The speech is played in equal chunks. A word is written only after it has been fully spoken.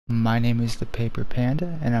My name is the Paper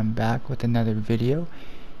Panda and I'm back with another video.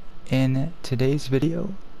 In today's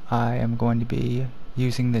video I am going to be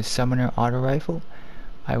using the Summoner Auto Rifle.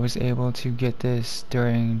 I was able to get this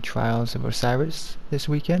during Trials of Osiris this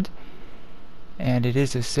weekend, and it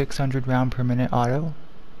is a 600 round per minute auto.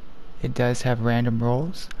 It does have random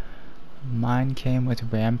rolls. Mine came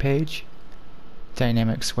with Rampage,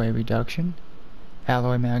 Dynamic Sway Reduction,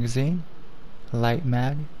 Alloy Magazine, Light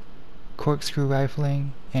Mag, Corkscrew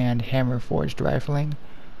Rifling, and Hammer Forged Rifling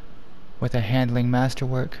with a Handling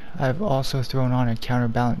Masterwork. I've also thrown on a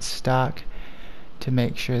counterbalance stock to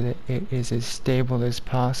make sure that it is as stable as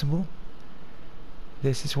possible.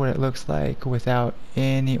 This is what it looks like without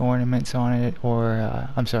any ornaments on it, or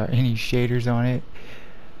any shaders on it.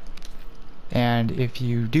 And if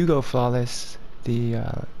you do go flawless, the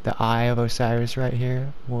Eye of Osiris right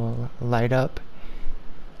here will light up.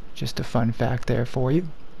 Just a fun fact there for you.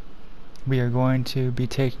 We are going to be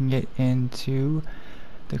taking it into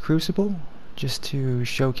the Crucible just to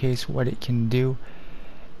showcase what it can do,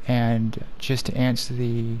 and just to answer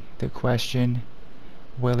the question,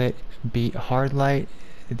 will it beat hard light?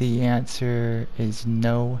 The answer is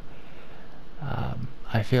no.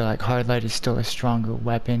 I feel like hard light is still a stronger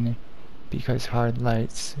weapon because hard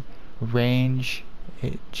light's range,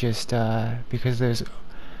 it just because there's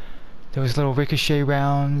those little ricochet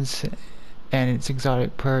rounds and its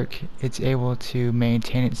exotic perk, it's able to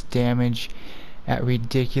maintain its damage at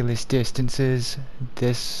ridiculous distances.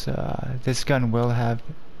 This gun will have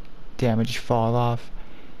damage fall off,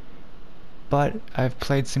 but I've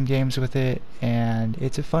played some games with it and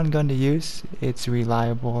it's a fun gun to use. It's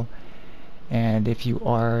reliable, and if you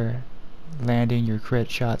are landing your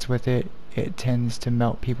crit shots with it, it tends to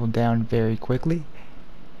melt people down very quickly,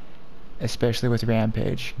 especially with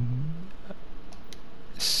Rampage.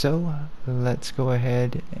 So let's go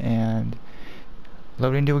ahead and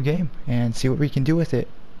load into a game and see what we can do with it.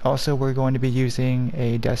 Also, we're going to be using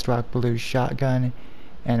a Destrock Blue shotgun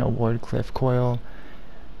and a Wardcliff coil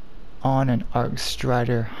on an Arc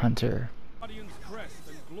Strider Hunter.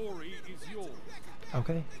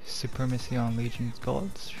 Okay, Supremacy on Legion's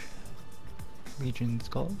Gulch. Legion's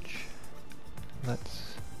Gulch.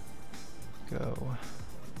 Let's go.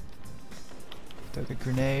 Throw the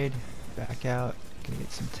grenade, back out, gonna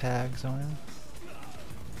get some tags on him.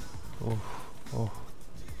 Oh.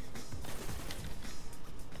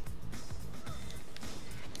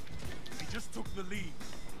 He just took the lead.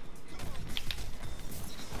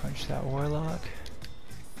 Punch that Warlock.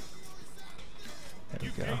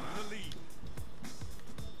 There we go.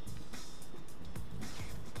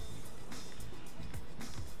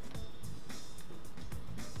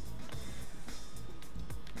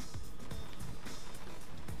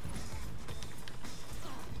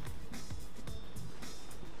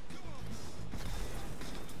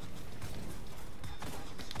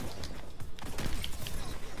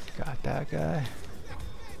 Got that guy.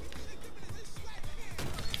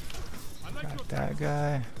 Got that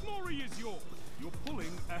guy. Glory is yours. You're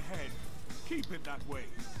pulling ahead. Keep it that way.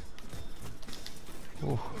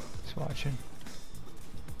 Ooh, he's watching.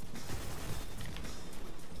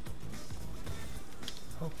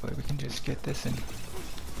 Hopefully we can just get this and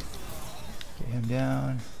get him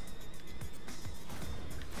down.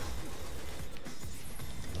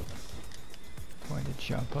 Going to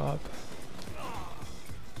jump up.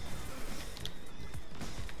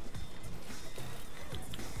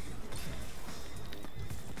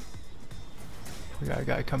 We got a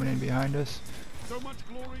guy coming in behind us. So much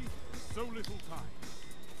glory, so little time.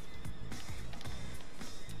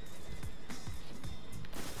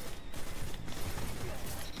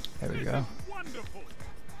 There we go. Wonderful.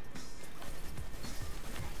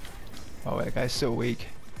 Oh, that guy's so weak.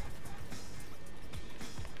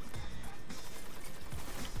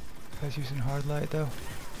 Guy's using hard light though.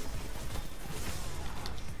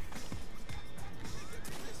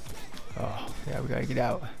 Oh, yeah, we gotta get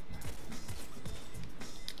out.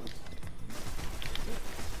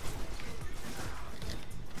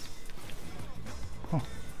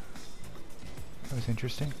 That was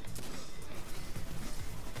interesting.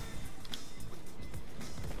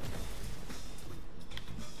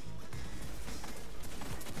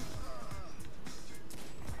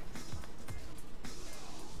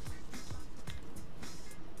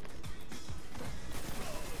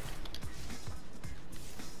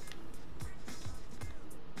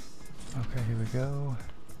 Okay, here we go.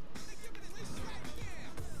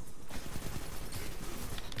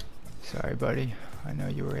 Sorry, buddy. I know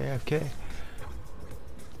you were AFK.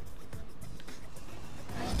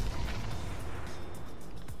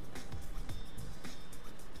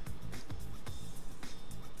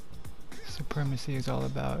 supremacy is all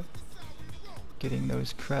about getting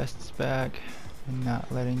those crests back and not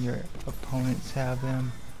letting your opponents have them.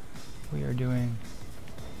 We are doing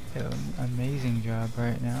an amazing job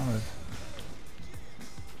right now of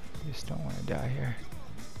just don't want to die here.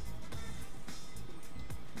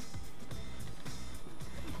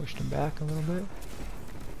 Pushed him back a little bit.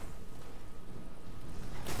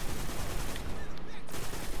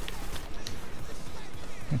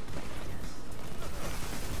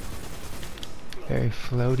 Very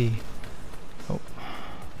floaty. Oh.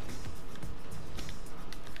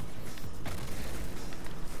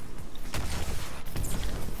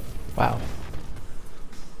 Wow.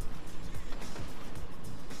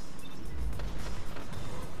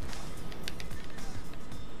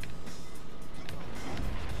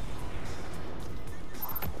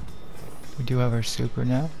 We do have our super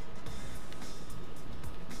now.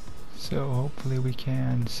 So hopefully we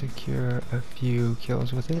can secure a few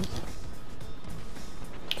kills with it.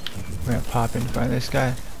 We're gonna pop in front of this guy.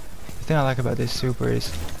 The thing I like about this super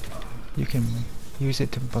is you can use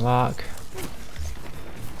it to block,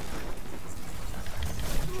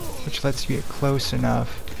 which lets you get close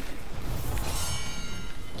enough.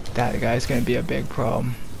 That guy's gonna be a big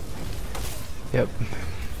problem. Yep.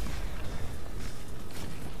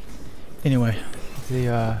 Anyway,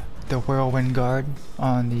 the whirlwind guard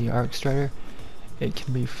on the arc strider, it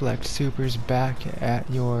can reflect supers back at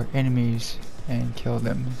your enemies and kill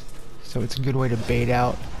them. So it's a good way to bait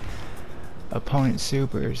out opponent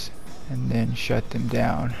supers and then shut them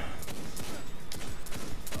down.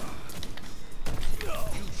 You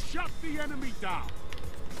shut the enemy down.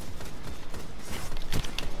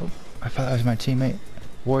 Oh, I thought that was my teammate.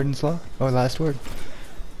 Warden's Law? Oh, last word.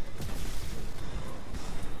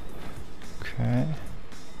 Okay.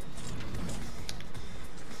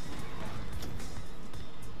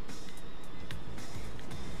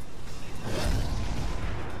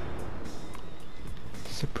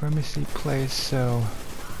 Supremacy plays so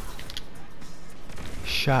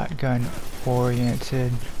shotgun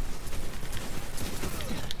oriented.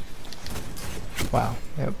 Wow,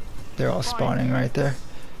 yep, they're all spawning right there.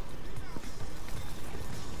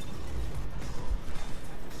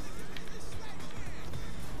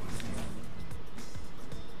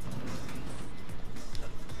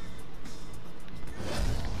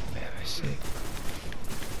 Let me see.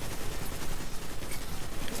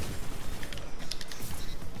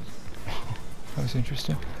 That was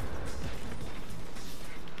interesting.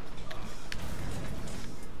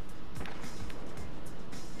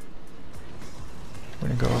 We're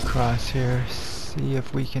gonna go across here, see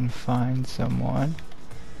if we can find someone.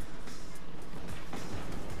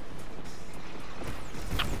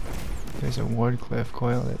 There's a Wardcliff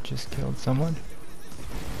coil that just killed someone.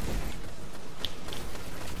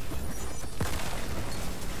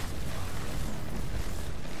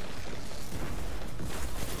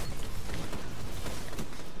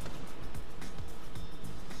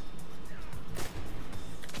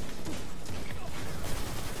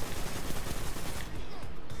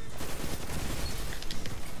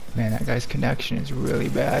 Man, that guy's connection is really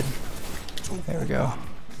bad. There we go.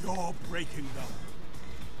 You're breaking them.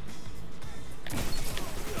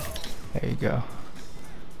 There you go.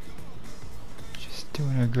 Just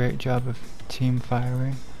doing a great job of team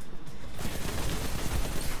firing.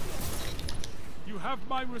 You have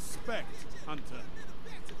my respect, Hunter.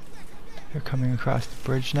 They're coming across the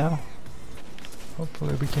bridge now.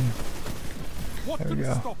 Hopefully we can... What There we can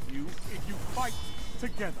go. stop you if you fight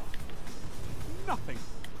together? Nothing.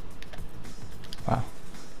 Wow,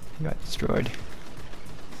 he got destroyed.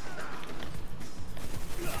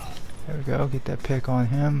 There we go, get that pick on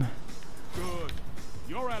him. Good.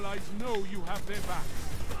 Your allies know you have their back.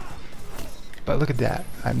 But look at that.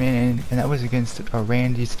 I mean, and that was against a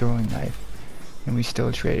Randy's throwing knife. And we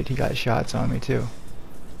still traded. He got shots on me too.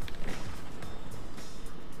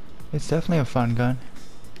 It's definitely a fun gun.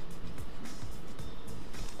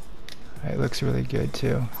 It looks really good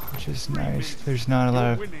too, which is nice. There's not a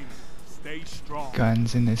lot of Stay strong.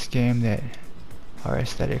 guns in this game that are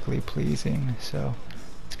aesthetically pleasing, so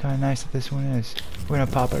it's kind of nice that this one is. We're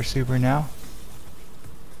gonna pop our super now.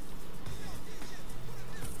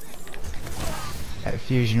 That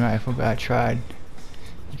fusion rifle got tried.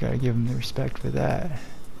 You gotta give him the respect for that.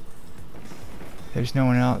 There's no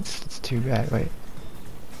one else. It's too bad. Wait.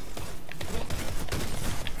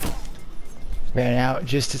 Ran out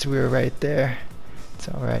just as we were right there. It's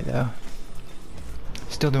alright though.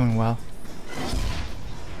 Still doing well.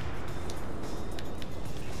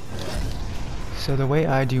 So the way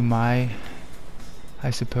I do my, I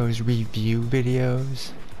suppose, review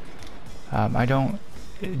videos, I don't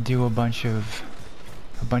do a bunch of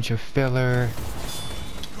a bunch of filler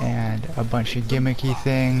and a bunch of gimmicky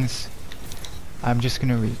things. I'm just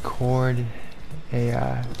gonna record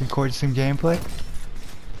some gameplay.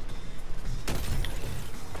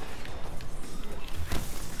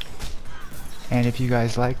 And if you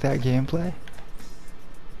guys like that gameplay,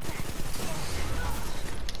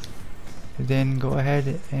 then go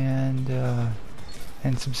ahead and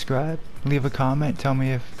subscribe. Leave a comment. Tell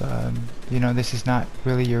me if you know, this is not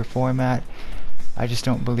really your format. I just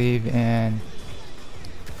don't believe in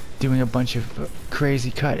doing a bunch of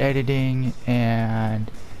crazy cut editing and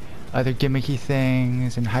other gimmicky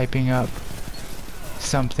things and hyping up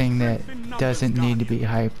something that doesn't need to be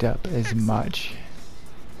hyped up as much.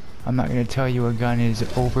 I'm not going to tell you a gun is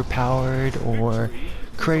overpowered or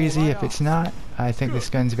crazy if it's not. I think this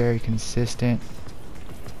gun's very consistent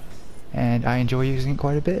and I enjoy using it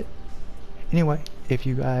quite a bit. Anyway, if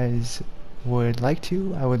you guys would like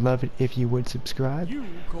to, I would love it if you would subscribe.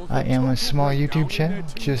 I am a small YouTube channel,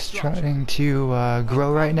 just trying to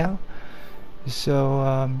grow right now.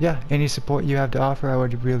 So yeah, any support you have to offer I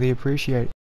would really appreciate.